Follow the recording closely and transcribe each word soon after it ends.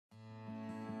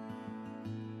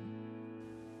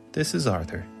This is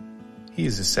Arthur. He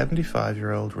is a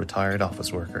 75-year-old retired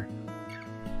office worker.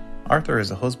 Arthur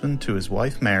is a husband to his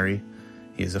wife Mary,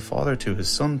 he is a father to his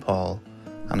son Paul,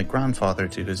 and a grandfather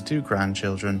to his 2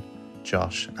 grandchildren,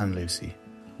 Josh and Lucy.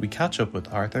 We catch up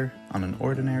with Arthur on an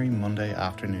ordinary Monday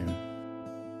afternoon.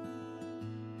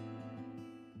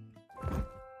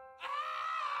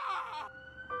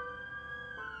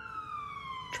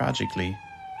 Tragically,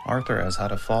 Arthur has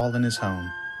had a fall in his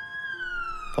home.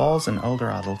 Falls in older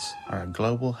adults are a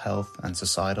global health and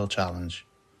societal challenge.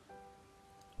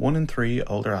 1 in 3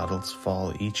 older adults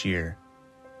fall each year.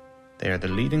 They are the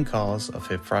leading cause of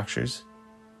hip fractures.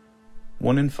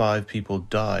 1 in 5 people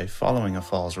die following a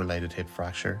falls-related hip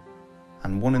fracture,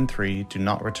 and 1 in 3 do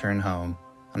not return home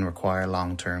and require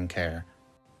long-term care.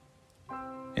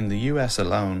 In the US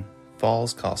alone,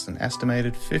 falls cost an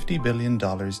estimated $50 billion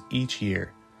each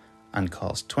year and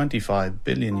cost €25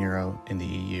 billion in the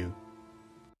EU.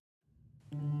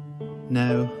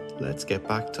 Now, let's get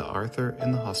back to Arthur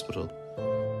in the hospital.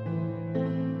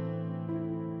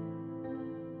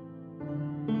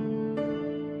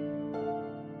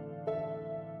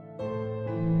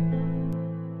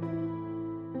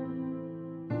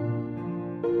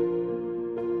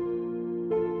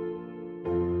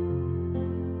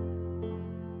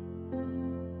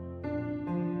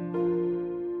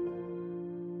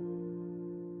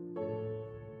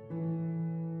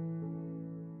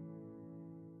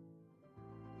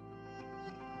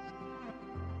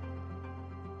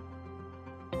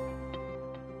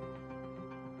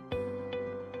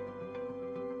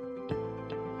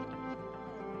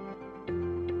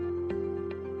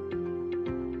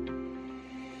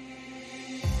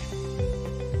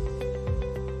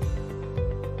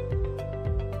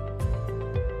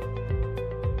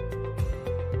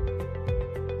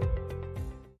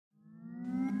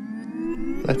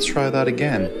 Let's try that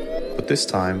again, but this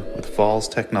time with falls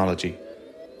technology.